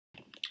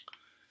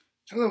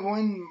Hello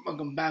everyone,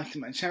 welcome back to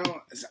my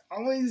channel. As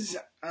always,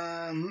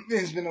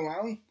 it's been a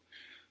while,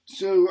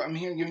 so I'm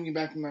here giving you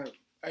back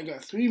I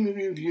got 3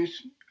 movie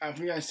reviews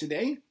for you guys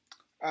today.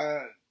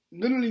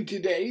 Literally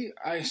today,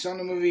 I saw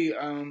the movie,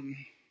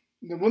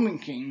 The Woman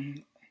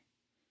King.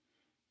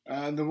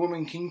 The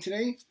Woman King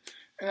today,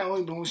 and I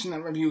will be posting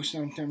that review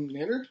sometime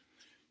later.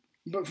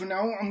 But for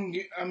now, I'm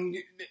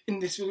in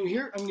this video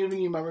here, I'm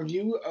giving you my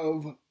review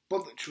of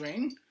Bullet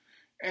Train.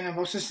 And I've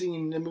also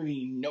seen the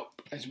movie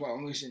Nope as well,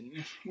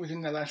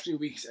 within the last few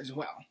weeks as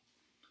well.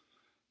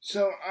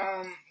 So,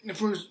 the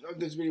first of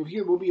this video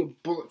here will be a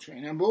Bullet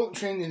Train. Now, Bullet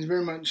Train is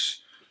very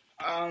much,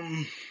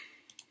 oh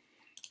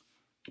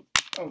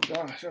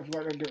gosh, I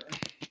forgot to do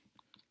it.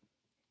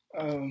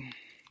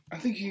 I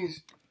think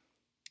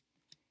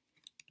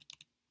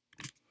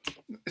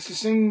it's the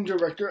same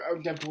director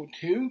of Deadpool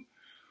 2.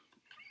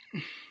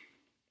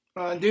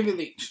 David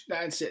Leitch,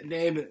 that's it,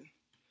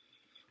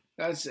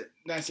 That's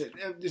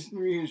it. This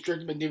movie was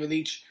directed by David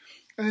Leitch.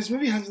 And this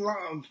movie has a lot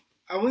of,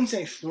 I wouldn't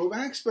say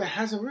throwbacks, but it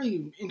has a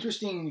really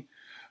interesting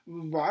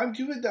vibe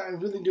to it that I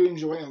really do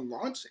enjoy a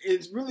lot.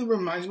 It really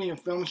reminds me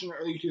of films from the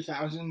early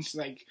 2000s,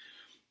 like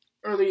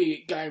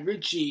early Guy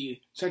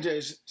Ritchie, such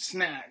as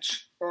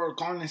Snatch, or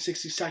Gone in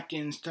 60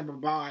 Seconds type of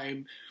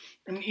vibe.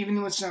 And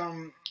even with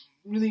some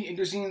really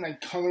interesting, like,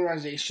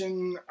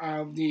 colorization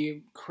of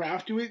the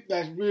craft to it,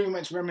 that's really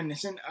much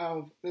reminiscent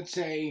of, let's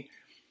say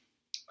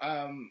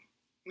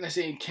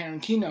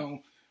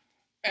Tarantino,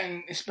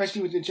 and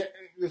especially with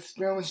the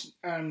films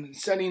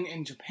setting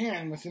in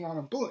Japan within on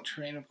a bullet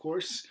train, of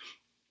course.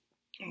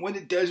 What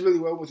it does really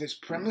well with its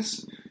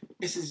premise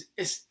is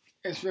its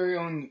very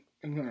own,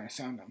 I'm going to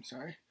sound, I'm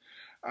sorry,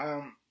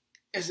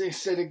 its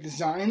aesthetic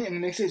design, and it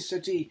makes it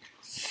such a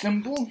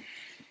simple,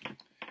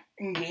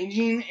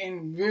 engaging,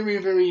 and very,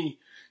 very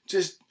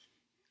just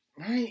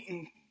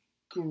very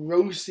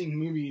engrossing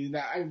movie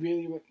that I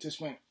really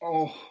just went,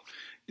 oh.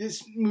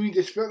 This movie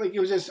just felt like it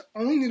was its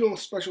own little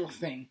special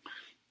thing.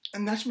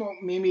 And that's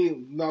what made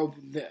me love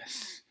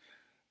this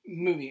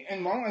movie.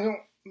 And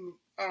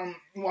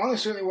while it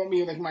certainly won't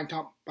be like my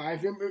top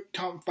five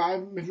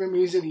favorite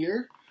movies of the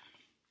year,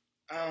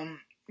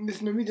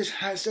 this movie just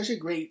has such a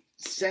great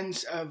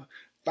sense of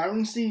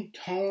vibrancy,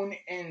 tone,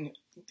 and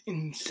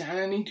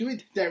insanity to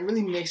it that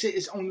really makes it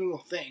its own little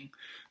thing.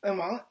 And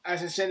while,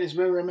 as I said, it's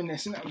very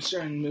reminiscent of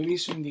certain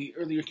movies from the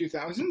earlier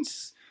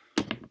 2000s,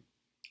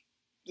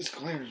 this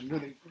glare is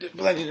really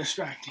bloody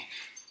distracting.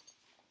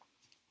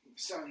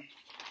 Sun.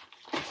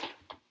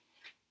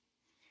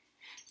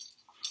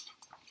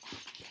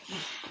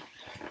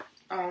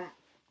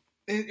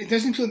 It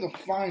doesn't feel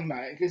defined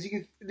by it, because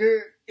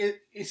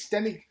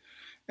aesthetic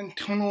and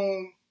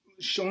tonal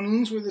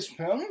shonings with this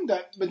film,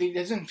 but it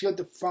doesn't feel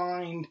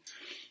defined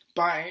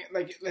by,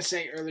 like, let's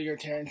say earlier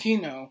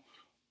Tarantino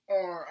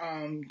or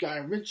Guy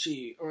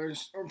Ritchie or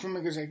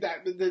filmmakers like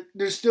that. But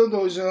there's still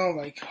those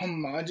like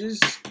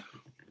homages,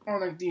 or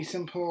like the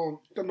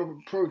simple type of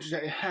approach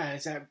that it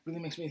has that really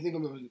makes me think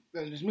of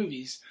those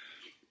movies.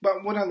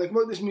 But what I like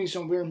about this movie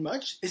so very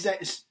much is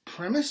that its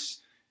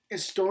premise,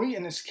 its story,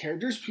 and its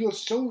characters feel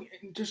so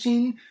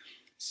interesting,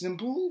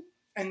 simple,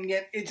 and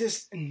yet it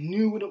just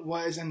knew what it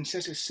was, and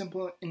such a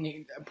simple,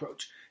 innate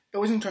approach. It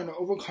wasn't trying to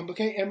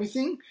overcomplicate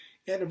everything.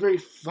 It had a very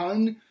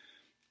fun,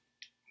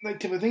 like,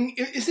 type of thing.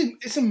 It's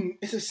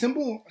a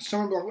simple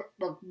summer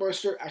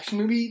blockbuster action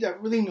movie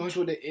that really knows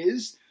what it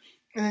is,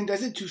 and then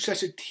does it to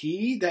such a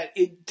T that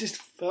it just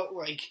felt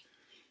like,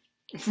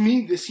 for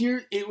me this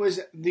year, it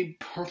was the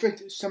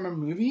perfect summer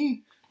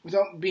movie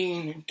without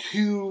being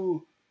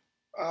too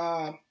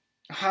high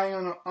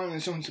on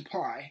its own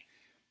supply.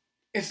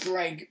 It's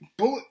like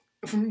Bullet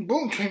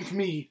Train for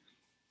me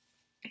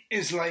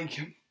is like,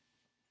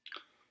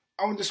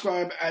 I would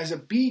describe as a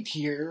B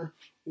tier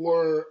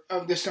or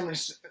of the summer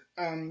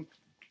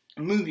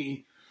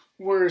movie,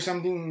 where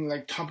something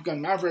like Top Gun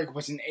Maverick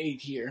was an A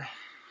tier.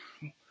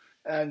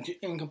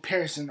 In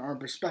comparison or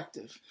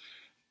perspective.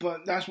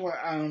 But that's what,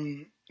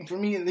 for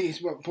me at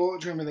least, what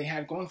Bullet Train really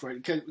had going for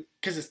it.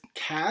 Because it's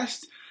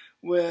cast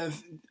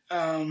with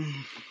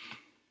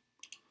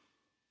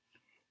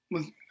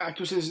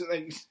actresses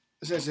like,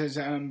 such as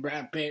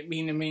Brad Pitt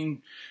being the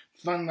main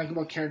fun,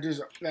 likable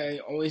characters that he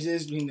always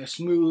is, being the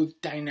smooth,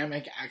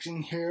 dynamic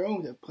action hero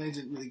that plays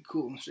it really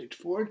cool and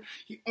straightforward.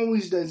 He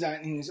always does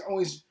that, and he's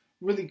always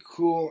really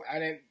cool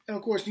at it. And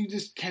of course, you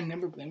just can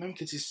never blame him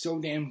because he's so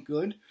damn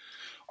good.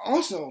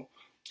 Also,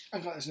 I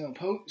got this little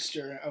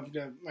poster of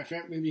my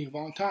favorite movie of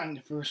all time,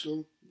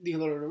 the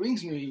Lord of the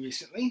Rings movie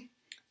recently,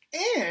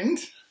 and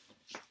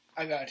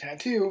I got a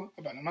tattoo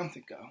about a month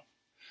ago.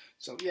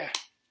 So yeah,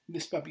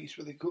 this puppy is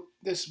really cool.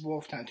 This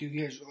wolf tattoo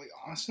here is really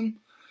awesome.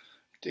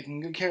 Taking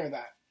good care of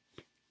that.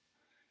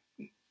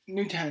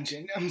 New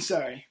tangent. I'm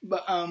sorry,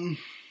 but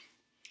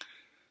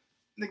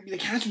the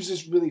cast was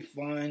just really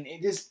fun.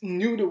 It just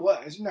knew what it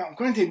was. Now,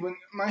 granted,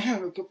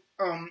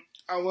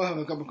 I will have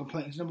a couple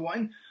complaints. Number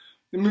one,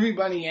 the movie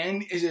by the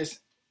end is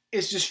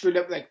just straight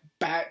up like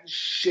bat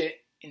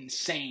shit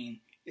insane.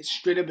 It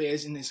straight up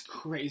is, and it's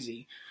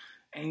crazy.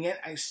 and yet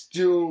I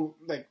still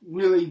like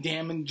really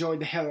damn enjoyed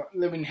the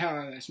living hell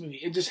out of this movie.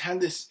 It just had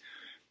this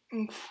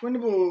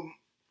incredible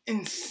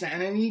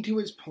insanity to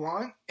its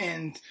plot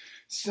and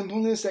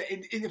simpleness that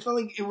it felt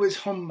like it was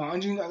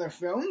homaging other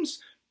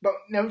films, but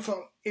never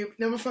felt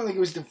like it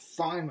was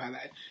defined by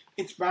that.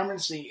 Its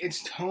vibrancy,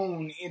 its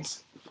tone,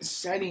 its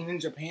setting in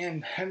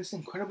Japan had this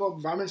incredible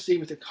vibrancy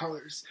with the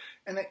colors.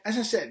 And like, as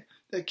I said,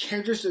 the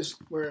characters just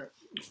were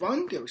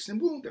fun, they were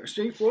simple, they were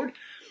straightforward,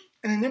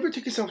 and it never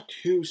took itself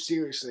too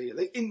seriously.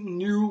 Like, it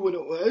knew what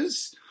it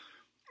was,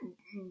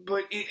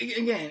 but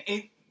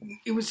it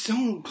was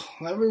so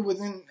clever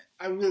within.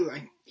 I really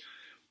like.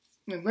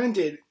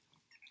 Granted,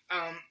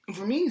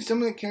 for me,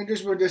 some of the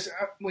characters were just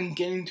when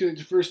getting to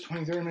the first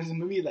 20-30 minutes of the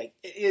movie, like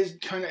it is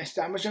trying to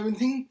establish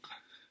everything.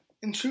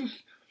 In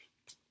truth,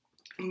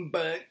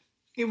 but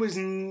it was,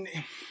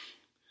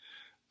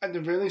 at the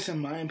very least, in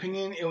my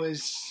opinion, it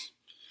was.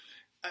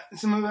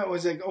 Some of it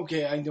was like,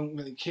 okay, I don't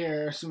really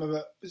care. Some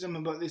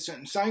about these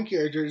certain side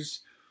characters,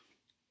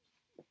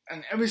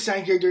 and every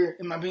side character,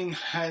 in my opinion,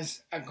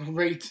 has a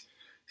great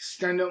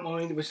stand-up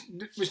moment,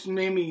 which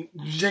made me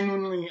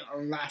genuinely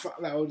laugh out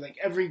loud. Like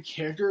every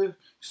character,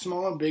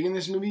 small or big in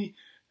this movie,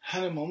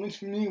 had a moment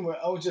for me where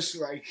I was just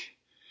like,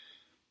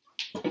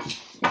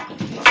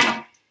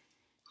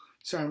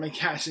 sorry, my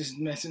cat's just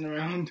messing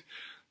around.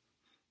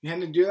 You had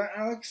to do that,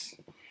 Alex?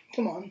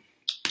 Come on,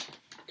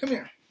 come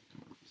here,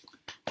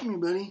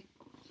 buddy.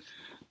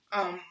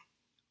 Oh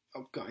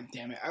god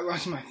damn it! I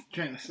lost my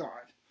train of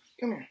thought.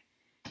 Come here.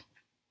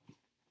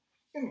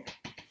 Come on.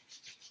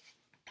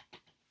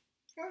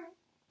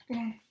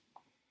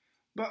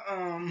 But,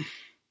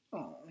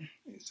 oh,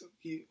 it's so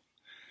cute.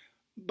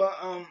 But,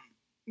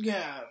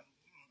 yeah,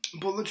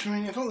 Bullet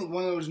Train, it felt like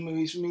one of those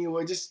movies for me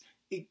where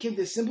it kept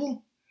it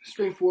simple,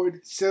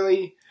 straightforward,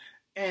 silly,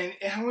 and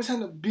it always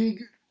had a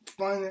big,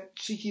 fun,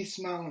 cheeky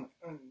smile,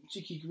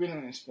 cheeky grin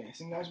on his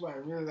face, and that's what I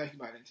really liked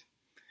about it.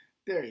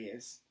 There he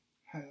is.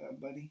 Hello,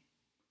 buddy.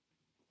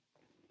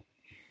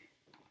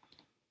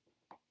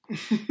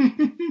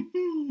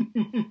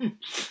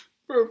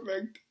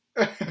 Perfect.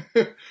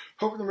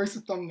 Hope to makes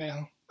a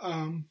thumbnail.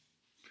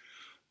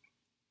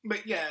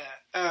 But yeah,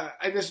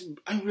 I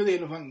really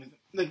had fun with it.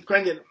 Like,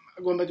 granted,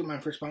 going back to my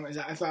first point, is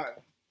that I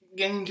thought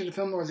getting into the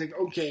film, I was like,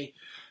 okay,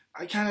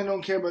 I kind of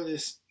don't care about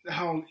this,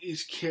 how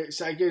these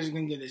side characters are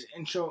going to get this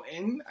intro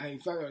in. I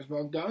thought it was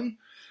well done.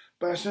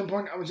 But at some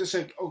point, I was just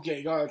like,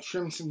 okay, gotta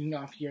trim something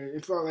off here.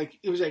 It felt like,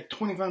 it was like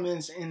 25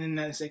 minutes in, and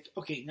then it's like,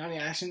 okay, now the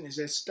action is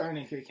just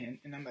starting to kick in.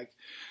 And I'm like,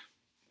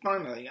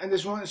 finally, I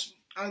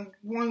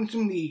want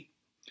some of the.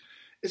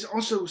 It's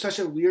also such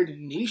a weird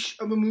niche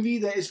of a movie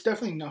that it's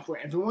definitely not for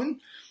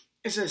everyone.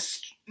 It's an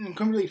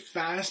incredibly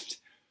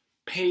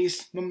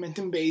fast-paced,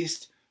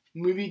 momentum-based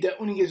movie that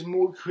only gets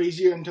more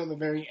crazier until the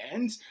very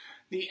end.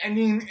 The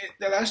ending,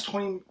 the last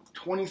 20,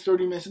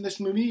 30 minutes of this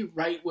movie,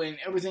 right when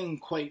everything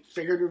quite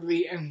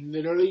figuratively and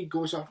literally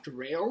goes off the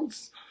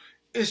rails,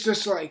 it's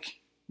just like,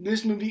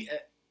 this movie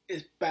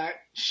is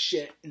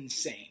batshit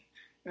insane.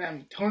 And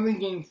I'm totally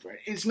game for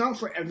it. It's not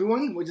for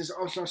everyone, which is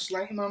also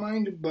slight in my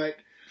mind, but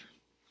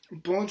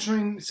Bullet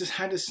Train just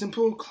had a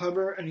simple,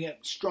 clever, and yet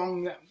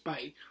strong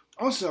bite.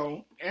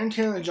 Also, Aaron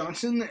Taylor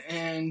Johnson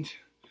and,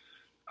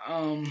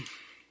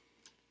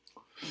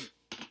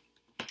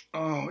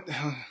 what the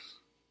hell?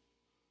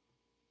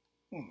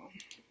 Hold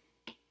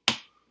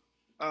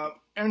on.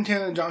 Aaron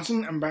Taylor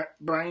Johnson and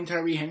Brian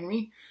Tyree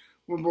Henry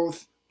were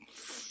both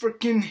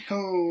freaking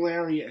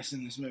hilarious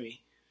in this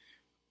movie.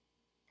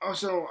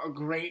 Also, a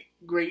great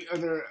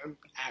other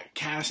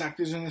cast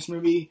actors in this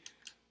movie.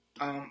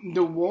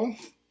 The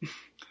Wolf.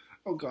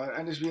 Oh god,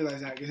 I just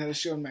realized that because I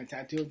just showed my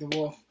tattoo of the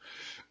wolf.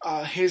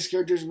 His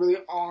character is really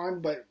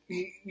odd, but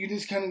you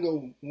just kind of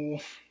go,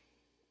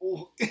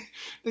 oh.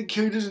 The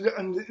characters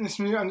in this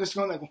movie, I'm just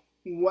going like,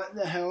 what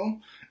the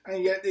hell?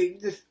 And yet they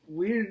just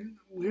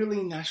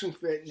weirdly naturally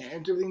fit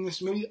narratively in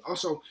this movie.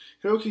 Also,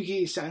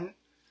 Hiroki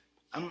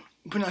I'm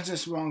pronouncing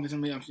this wrong because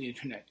I'm reading off the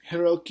internet.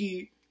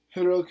 Hiroki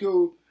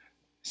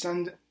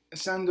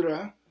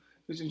Sandra,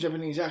 who's a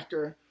Japanese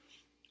actor,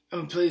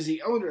 who plays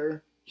the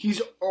elder.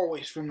 He's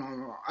always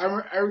phenomenal. I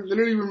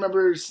literally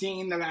remember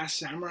seeing The Last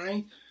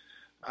Samurai,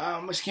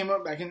 which came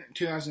out back in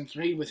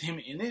 2003 with him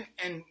in it,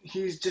 and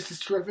he's just as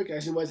terrific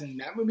as he was in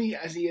that movie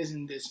as he is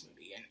in this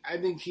movie. And I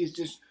think he's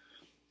just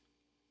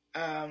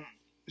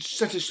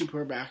such a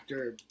superb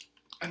actor.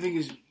 I think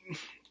he's,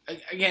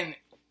 again,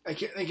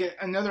 like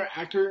another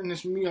actor in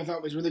this movie I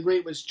thought was really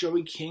great was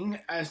Joey King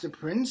as the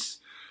prince.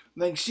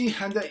 Like, she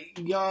had that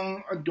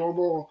young,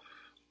 adorable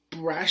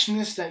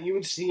brashness that you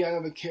would see out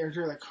of a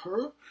character like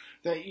her.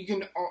 That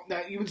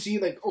you would see,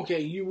 like,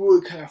 okay, you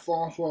would kind of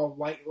fall for a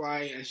white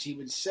lie, as she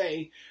would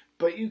say,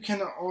 but you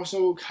can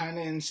also kind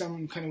of, in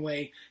some kind of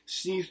way,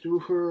 see through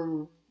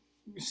her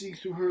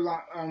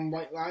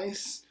white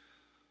lies.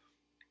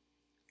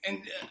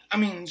 And I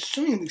mean,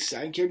 so many of these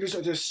side characters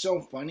are just so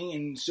funny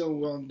and so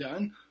well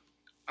done.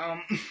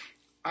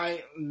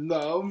 I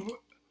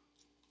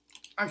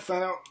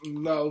flat out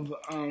love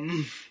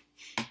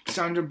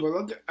Sandra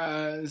Bullock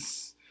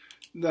as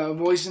the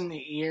voice in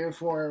the ear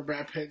for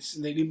Brad Pitt's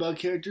Ladybug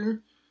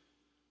character.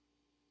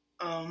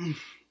 I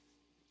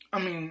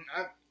mean,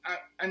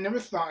 I never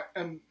thought.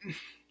 I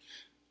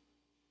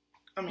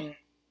mean,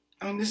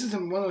 this is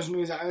one of those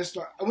movies I just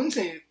thought. I wouldn't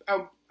say.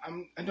 I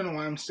don't know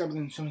why I'm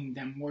stumbling so many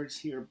damn words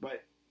here,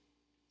 but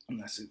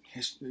unless it's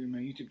history, my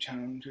YouTube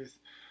channel and truth.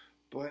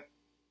 But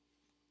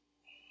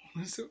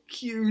it's so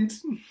cute,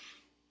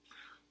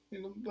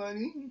 little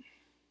buddy.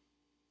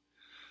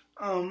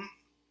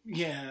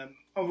 Yeah.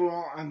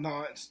 Overall, I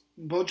thought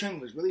Bullet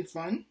Train was really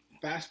fun,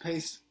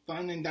 fast-paced,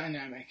 fun, and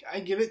dynamic. I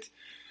give it.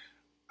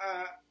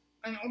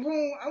 And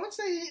overall, I would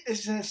say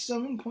it's a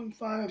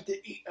 7.5 to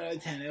 8 out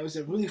of 10. It was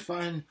a really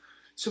fun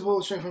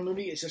Super Strength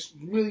movie. It's just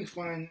really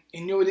fun.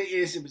 You know what it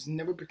is. It was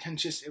never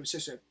pretentious. It was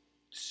just a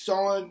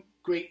solid,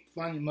 great,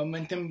 fun,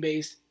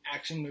 momentum-based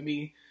action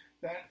movie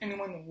that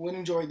anyone would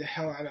enjoy the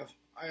hell out of.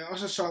 I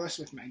also saw this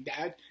with my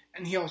dad,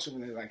 and he also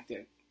really liked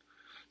it.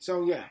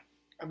 So yeah,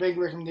 a big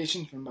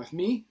recommendation from both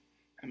me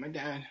and my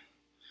dad.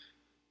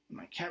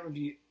 My cat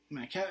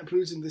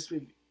approves of this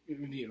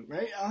review,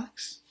 right,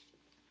 Alex?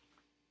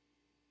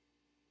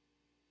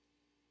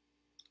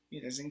 He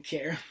doesn't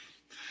care.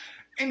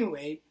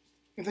 Anyway,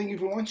 thank you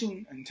for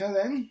watching. Until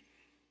then,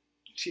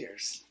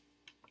 cheers.